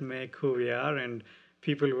things that make who we are. And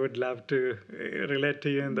people would love to relate to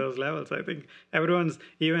you in those levels. I think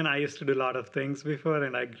even I used to do a lot of things before,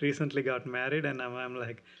 and I recently got married, and I'm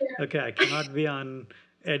like, okay, I cannot be on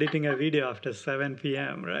editing a video after 7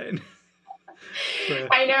 p.m., right? So,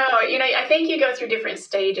 I know. I think you go through different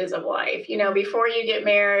stages of life. Before you get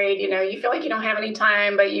married, you feel like you don't have any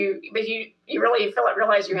time, but you really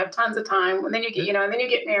realize you have tons of time. And then you get, and then you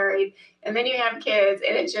get married, and then you have kids,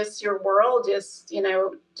 and it's just your world just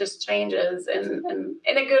changes and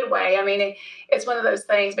in a good way. I mean, it's one of those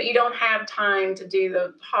things, but you don't have time to do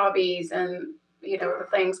the hobbies and the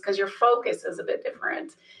things because your focus is a bit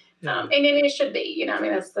different. And it should be. I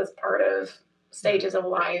mean, that's part of stages of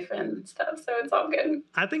life and stuff, so it's all good.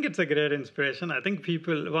 I think it's a great inspiration. I think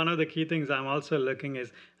one of the key things I'm also looking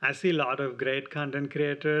is I see a lot of great content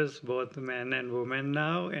creators, both men and women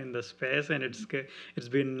now in the space, and it's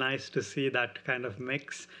been nice to see that kind of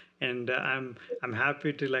mix. And I'm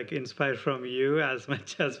happy to like inspire from you as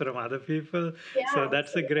much as from other people. So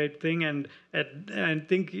that's a great thing. And I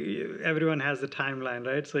think everyone has a timeline,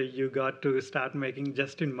 right? So you got to start making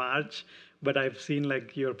just in March. But I've seen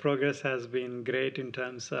like your progress has been great in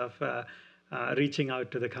terms of reaching out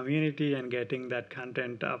to the community and getting that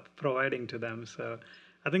content up, providing to them. So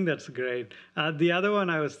I think that's great. The other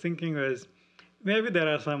one I was thinking was maybe there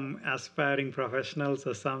are some aspiring professionals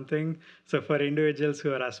or something. So for individuals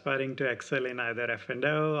who are aspiring to excel in either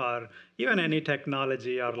F&O or even any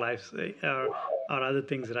technology or life or other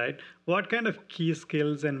things, right? What kind of key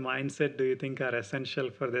skills and mindset do you think are essential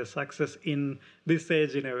for their success in this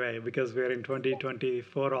age in a way? Because we're in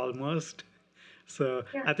 2024 almost. So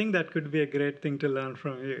I think that could be a great thing to learn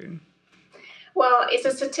from you. Well, it's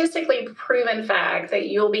a statistically proven fact that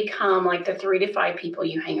you'll become like the 3 to 5 people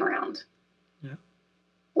you hang around.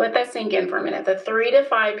 Let that sink in for a minute. The 3 to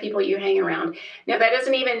 5 people you hang around. Now, that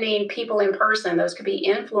doesn't even mean people in person. Those could be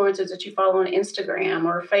influencers that you follow on Instagram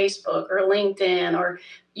or Facebook or LinkedIn or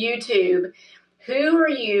YouTube. Who are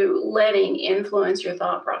you letting influence your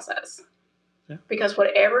thought process? Because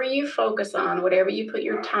whatever you focus on, whatever you put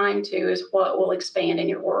your time to is what will expand in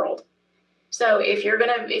your world. So if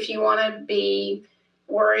you want to be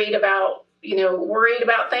worried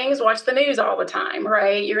about things, watch the news all the time,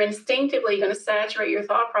 right? You're instinctively going to saturate your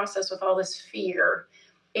thought process with all this fear.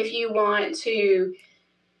 If you want to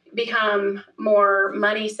become more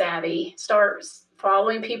money savvy, start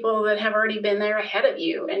following people that have already been there ahead of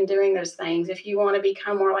you and doing those things. If you want to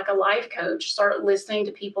become more like a life coach, start listening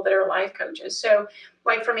to people that are life coaches. So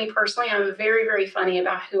like for me personally, I'm very, very funny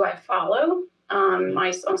about who I follow.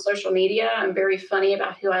 on social media. I'm very funny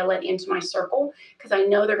about who I let into my circle because I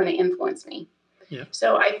know they're going to influence me. Yeah.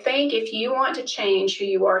 So I think if you want to change who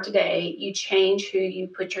you are today, you change who you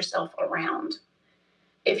put yourself around.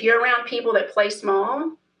 If you're around people that play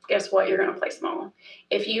small, guess what? You're going to play small.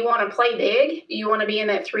 If you want to play big, you want to be in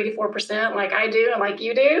that 3 to 4% like I do and like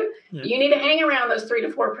you do, Yeah. you need to hang around those 3 to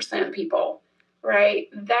 4% people, right?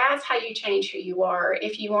 That's how you change who you are.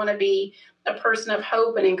 If you want to be a person of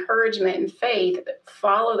hope and encouragement and faith,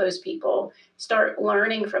 follow those people, start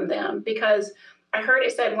learning from them. Because I heard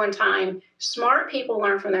it said one time, smart people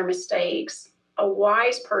learn from their mistakes. A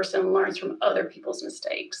wise person learns from other people's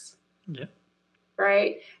mistakes. Yeah.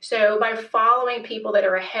 Right? So by following people that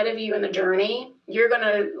are ahead of you in the journey, you're going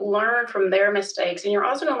to learn from their mistakes, and you're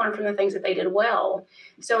also going to learn from the things that they did well.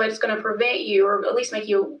 So it's going to prevent you, or at least make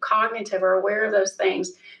you cognitive or aware of those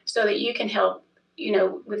things, so that you can help,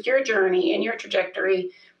 with your journey and your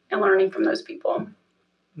trajectory and learning from those people.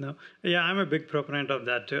 No, yeah, I'm a big proponent of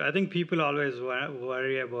that too. I think people always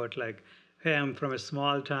worry about like, hey, I'm from a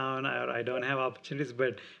small town, or I don't have opportunities.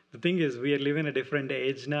 But the thing is, we live in a different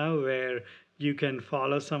age now where you can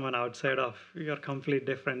follow someone outside of your complete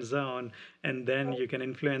different zone, and then you can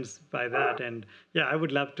influence by that. And yeah, I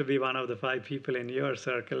would love to be one of the 5 people in your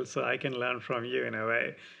circle so I can learn from you in a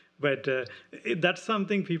way. But that's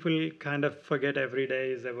something people kind of forget every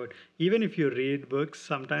day is about, even if you read books,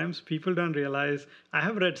 sometimes people don't realize. I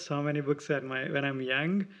have read so many books when I'm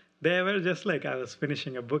young. They were just like I was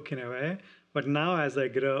finishing a book in a way. But now as I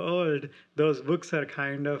grow old, those books are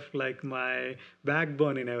kind of like my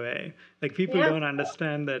backbone in a way. Like people don't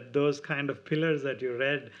understand that those kind of pillars that you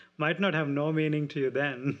read might not have no meaning to you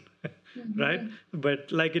then. Right?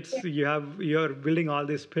 But like you're building all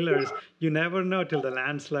these pillars. You never know till the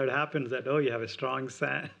landslide happens that, oh, you have a strong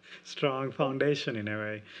foundation in a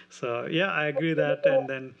way. So yeah, I agree that. And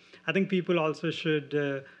then I think people also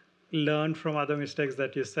should learn from other mistakes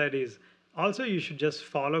that you said is also you should just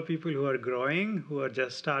follow people who are growing, who are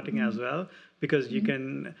just starting as well, because you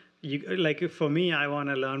like for me, I want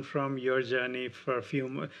to learn from your journey for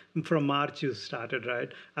from March you started, right?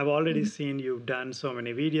 I've already seen you've done so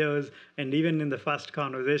many videos, and even in the first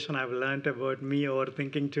conversation I've learned about me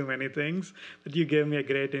overthinking too many things, but you gave me a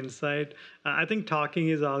great insight. I think talking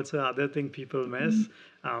is also other thing people miss.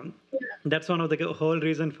 That's one of the whole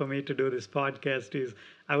reason for me to do this podcast is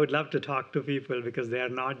I would love to talk to people because they are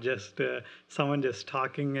not just someone just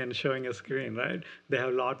talking and showing a screen, right? They have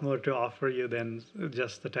a lot more to offer you than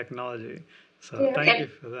just the technology. So thank you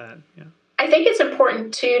for that. Yeah. I think it's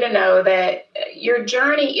important too to know that your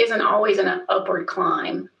journey isn't always an upward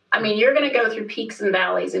climb. I mean, you're going to go through peaks and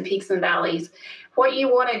valleys and peaks and valleys. What you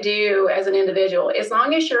want to do as an individual, as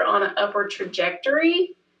long as you're on an upward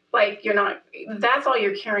trajectory, like that's all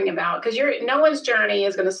you're caring about, because no one's journey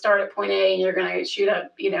is going to start at point A and you're going to shoot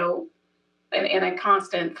up, in a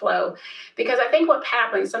constant flow. Because I think what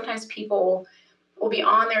happens, sometimes people will be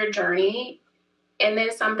on their journey and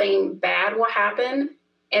then something bad will happen.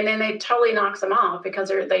 And then they totally knocks them off because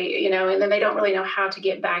and then they don't really know how to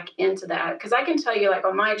get back into that. Because I can tell you, like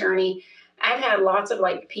on my journey, I've had lots of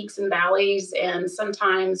like peaks and valleys, and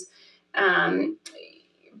sometimes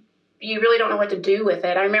you really don't know what to do with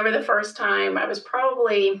it. I remember the first time I was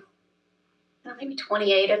probably maybe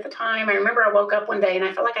 28 at the time. I remember I woke up one day and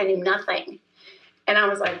I felt like I knew nothing. And I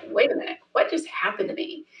was like, wait a minute, what just happened to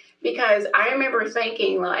me? Because I remember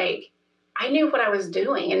thinking like, I knew what I was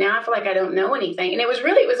doing, and now I feel like I don't know anything. And it was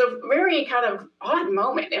a very kind of odd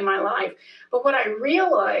moment in my life. But what I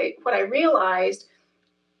realized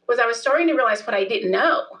was I was starting to realize what I didn't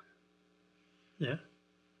know. Yeah.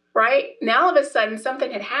 Right? Now, all of a sudden,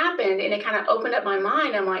 something had happened, and it kind of opened up my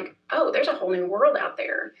mind. I'm like, oh, there's a whole new world out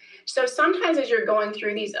there. So sometimes as you're going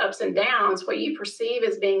through these ups and downs, what you perceive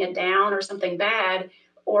as being a down or something bad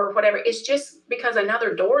or whatever, it's just because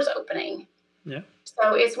another door's opening. Yeah.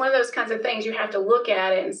 So it's one of those kinds of things you have to look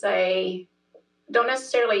at it and say, don't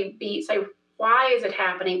necessarily say, why is it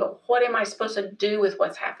happening, but what am I supposed to do with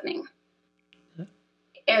what's happening?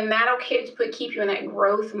 And that'll keep you in that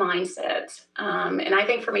growth mindset. And I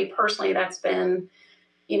think for me personally, that's been,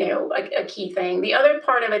 a key thing. The other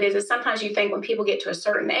part of it is sometimes you think when people get to a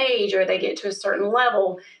certain age or they get to a certain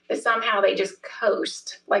level that somehow they just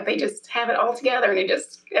coast, like they just have it all together and it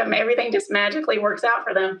just, everything just magically works out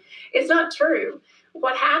for them. It's not true.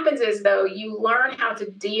 What happens is, though, you learn how to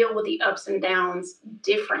deal with the ups and downs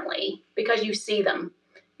differently because you see them.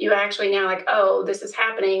 You actually now like, oh, this is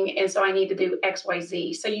happening, and so I need to do X, Y,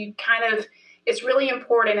 Z. So you it's really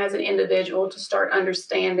important as an individual to start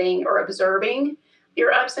understanding or observing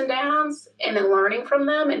your ups and downs and then learning from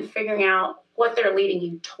them and figuring out what they're leading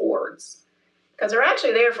you towards. Because they're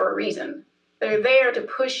actually there for a reason. They're there to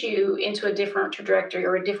push you into a different trajectory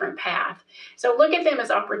or a different path. So look at them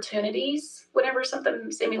as opportunities. Whenever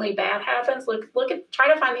something seemingly bad happens,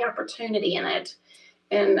 try to find the opportunity in it,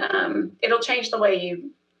 and it'll change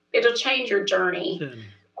it'll change your journey. Journey.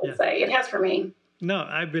 I'd Yeah. say it has for me. No,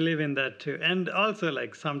 I believe in that too. And also,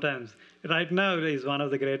 like, sometimes right now is one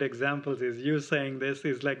of the great examples is you saying this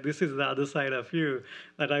is like this is the other side of you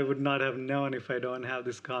that I would not have known if I don't have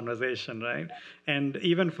this conversation, right? And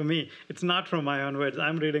even for me, it's not from my own words.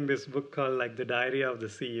 I'm reading this book called like The Diary of the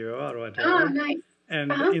CEO or Oh, whatever. nice.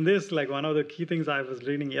 And Uh-huh. in this, like one of the key things I was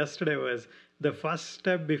reading yesterday was the first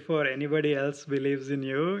step before anybody else believes in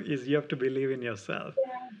you is you have to believe in yourself.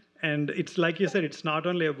 And it's like you said, it's not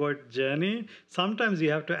only about journey. Sometimes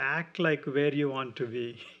you have to act like where you want to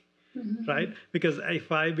be, Mm-hmm. right? Because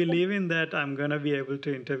if I believe in that, I'm going to be able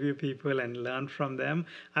to interview people and learn from them.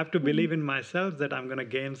 I have to Mm-hmm. believe in myself that I'm going to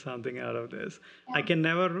gain something out of this. I can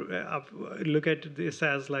never look at this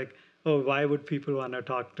as like, oh, why would people want to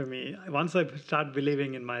talk to me? Once I start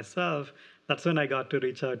believing in myself, that's when I got to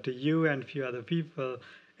reach out to you and a few other people.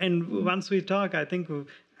 And once we talk, I think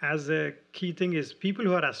as a key thing is people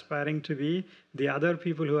who are aspiring to be the other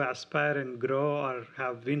people who aspire and grow or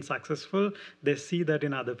have been successful, they see that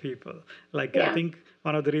in other people. Like I Yeah. think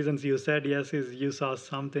one of the reasons you said yes is you saw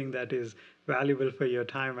something that is valuable for your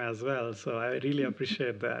time as well. So I really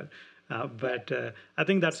appreciate that. But I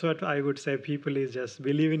think that's what I would say. People is just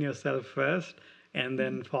believe in yourself first and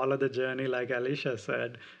then follow the journey like Alicia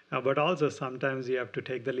said. But also sometimes you have to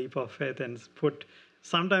take the leap of faith and put.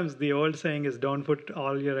 Sometimes the old saying is don't put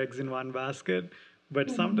all your eggs in one basket. But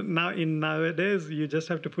Mm-hmm. nowadays you just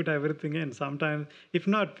have to put everything in. Sometimes if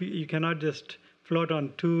not, you cannot just float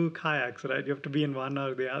on two kayaks, right? You have to be in one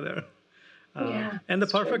or the other. Yeah, And the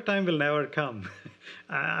that's true. perfect time will never come.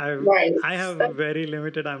 I, Right. I have That's very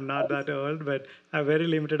limited, I'm not that old, but I have very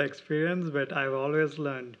limited experience. But I've always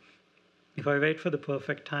learned if I wait for the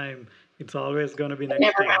perfect time, it's always going to be it next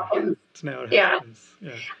never year. happens. It never Yeah. happens.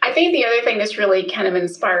 Yeah. I think the other thing that's really kind of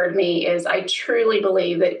inspired me is I truly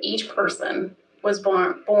believe that each person was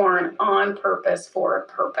born on purpose for a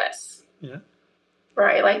purpose. Yeah.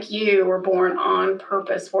 Right? Like you were born on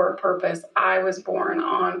purpose for a purpose. I was born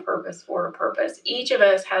on purpose for a purpose. Each of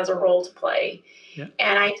us has a role to play. Yeah.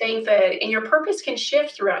 And I think that, and your purpose can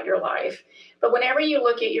shift throughout your life. But whenever you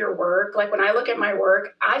look at your work, like when I look at my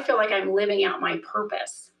work, I feel like I'm living out my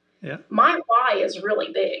purpose. Yeah. My why is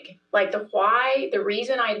really big. Like the why, the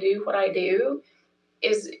reason I do what I do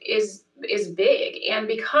is big. And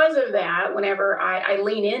because of that, whenever I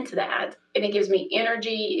lean into that, and it gives me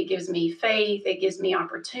energy, it gives me faith, it gives me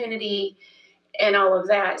opportunity and all of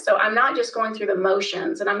that. So I'm not just going through the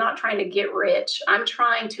motions and I'm not trying to get rich. I'm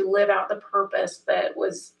trying to live out the purpose that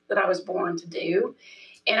I was born to do.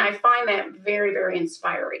 And I find that very, very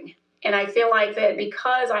inspiring. And I feel like that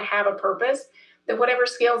because I have a purpose, that whatever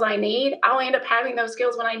skills I need, I'll end up having those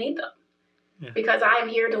skills when I need them. Yeah. Because I'm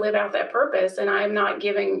here to live out that purpose and I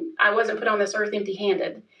wasn't put on this earth empty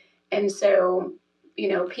handed. And so,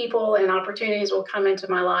 people and opportunities will come into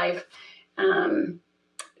my life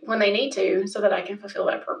when they need to so that I can fulfill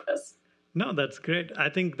that purpose. No, that's great. I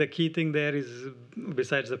think the key thing there is,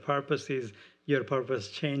 besides the purpose, is your purpose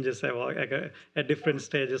changes at different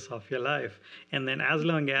stages of your life. And then, as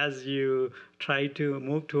long as you try to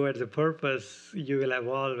move towards a purpose, you will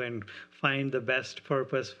evolve and find the best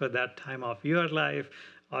purpose for that time of your life,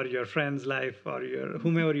 or your friend's life, or your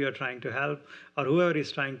whomever you're trying to help, or whoever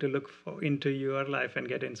is trying to look into your life and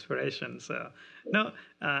get inspiration. So, no,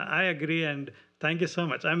 I agree, and thank you so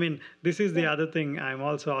much. I mean, this is the other thing I'm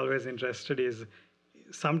also always interested is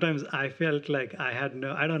sometimes I felt like I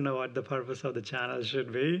don't know what the purpose of the channel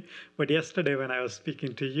should be. But yesterday when I was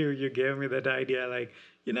speaking to you, you gave me that idea like,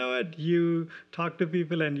 you know what, you talk to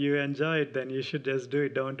people and you enjoy it, then you should just do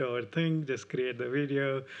it. Don't overthink, just create the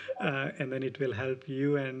video, and then it will help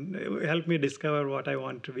you and help me discover what I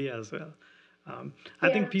want to be as well. I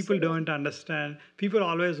Yeah, think people absolutely. don't understand. People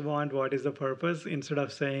always want what is the purpose instead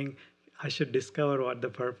of saying, I should discover what the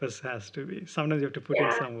purpose has to be. Sometimes you have to put in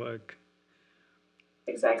Yeah, some work.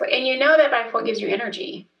 exactly. And you know that by what gives you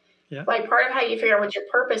energy. Yeah. Like part of how you figure out what your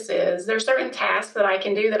purpose is, there's certain tasks that I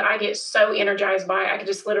can do that I get so energized by, I could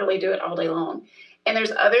just literally do it all day long. And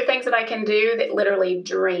there's other things that I can do that literally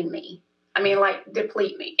drain me. I mean, like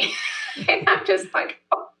deplete me. And I'm just like,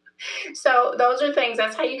 oh. So those are things,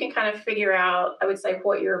 that's how you can kind of figure out, I would say,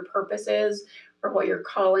 what your purpose is or what your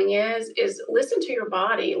calling is listen to your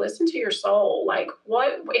body, listen to your soul. Like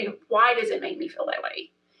what and why does it make me feel that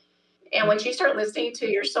way? And Yeah. once you start listening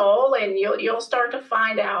to your soul, and you'll start to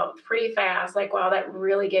find out pretty fast, like, wow, that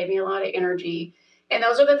really gave me a lot of energy. And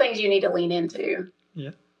those are the things you need to lean into. Yeah.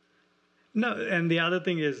 No, and the other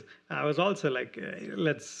thing is, I was also like,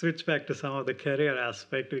 let's switch back to some of the career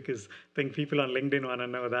aspect because I think people on LinkedIn want to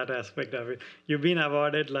know that aspect of it. You've been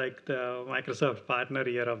awarded like the Microsoft Partner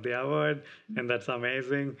Year of the Award, and that's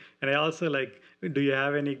amazing. And I also like, do you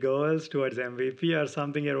have any goals towards MVP or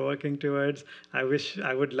something you're working towards? I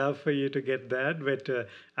would love for you to get that, but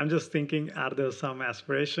I'm just thinking, are there some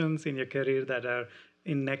aspirations in your career that are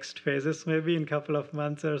in next phases, maybe in a couple of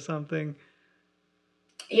months or something?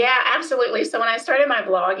 Yeah, absolutely. So when I started my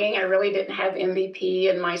blogging, I really didn't have MVP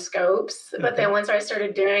in my scopes. But Okay. then once I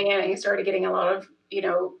started doing it and started getting a lot of,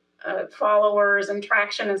 followers and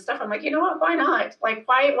traction and stuff, I'm like, you know what? Why not? Like,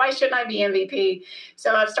 why shouldn't I be MVP?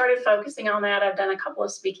 So I've started focusing on that. I've done a couple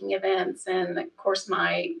of speaking events and, of course,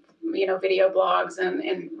 my, video blogs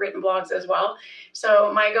and written blogs as well.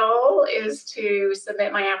 So my goal is to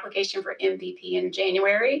submit my application for MVP in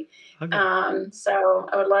January. Okay. So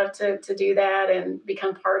I would love to do that and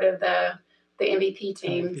become part of the MVP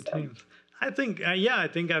team. MVP So teams. I think, yeah, I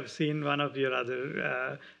think I've seen one of your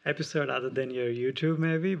other episode other than your YouTube,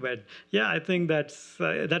 maybe. But yeah, I think that's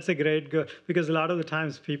a great go because a lot of the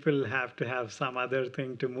times people have to have some other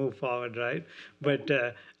thing to move forward, right? But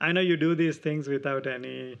I know you do these things without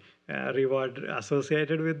any reward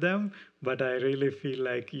associated with them. But I really feel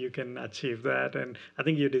like you can achieve that, and I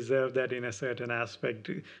think you deserve that in a certain aspect.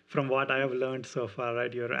 From what I have learned so far,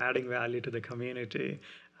 right? You're adding value to the community.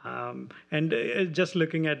 And just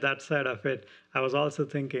looking at that side of it, I was also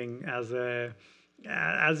thinking as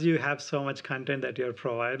you have so much content that you're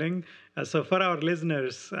providing. So for our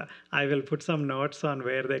listeners, I will put some notes on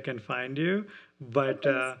where they can find you. But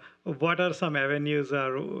thanks. what are some avenues,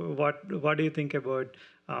 or what do you think about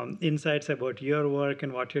insights about your work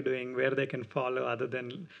and what you're doing, where they can follow, other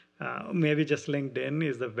than maybe just LinkedIn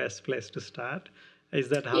is the best place to start? Is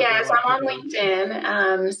that how they Yes, want to I'm on reach?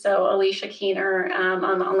 LinkedIn. So Alicia Keener, I'm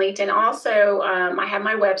on LinkedIn. Also, I have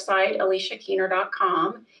my website,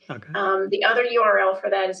 aliciakeener.com. Okay. The other URL for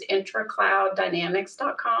that is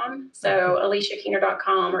intraclouddynamics.com. Okay. So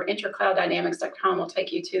aliciakeener.com or intraclouddynamics.com will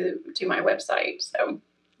take you to my website. So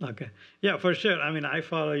Okay. Yeah, for sure. I mean, I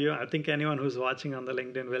follow you. I think anyone who's watching on the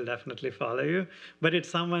LinkedIn will definitely follow you. But it's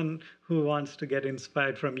someone who wants to get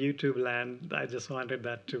inspired from YouTube land. I just wanted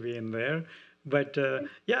that to be in there. But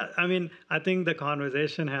yeah, I mean, I think the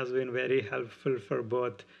conversation has been very helpful for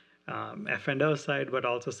both F&O side, but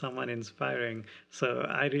also someone inspiring. So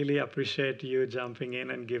I really appreciate you jumping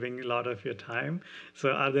in and giving a lot of your time.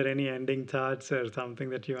 So are there any ending thoughts or something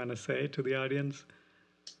that you want to say to the audience?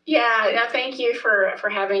 yeah, no, thank you for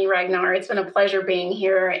having me, Ragnar. It's been a pleasure being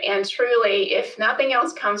here. And truly, if nothing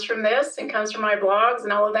else comes from this and comes from my blogs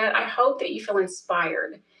and all of that, I hope that you feel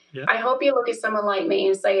inspired. Yeah. I hope you look at someone like me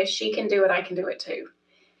and say, if she can do it, I can do it too.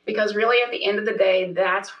 Because really, at the end of the day,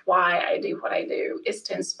 that's why I do what I do, is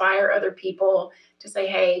to inspire other people to say,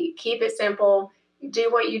 hey, keep it simple,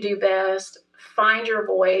 do what you do best, find your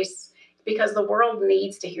voice, because the world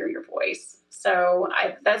needs to hear your voice. So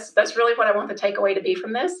that's really what I want the takeaway to be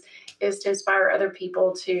from this, is to inspire other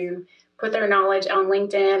people to put their knowledge on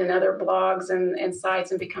LinkedIn and other blogs and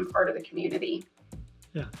sites and become part of the community.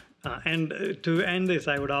 Yeah. And to end this,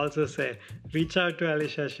 I would also say reach out to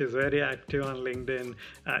Alicia. She's very active on LinkedIn.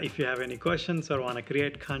 If you have any questions or want to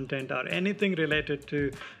create content or anything related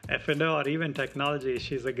to F&O or even technology,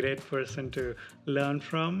 she's a great person to learn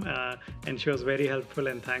from. And she was very helpful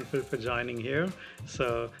and thankful for joining here.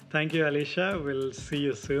 So thank you, Alicia. We'll see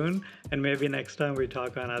you soon. And maybe next time we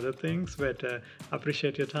talk on other things, but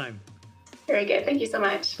appreciate your time. Very good. Thank you so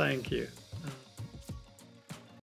much. Thank you.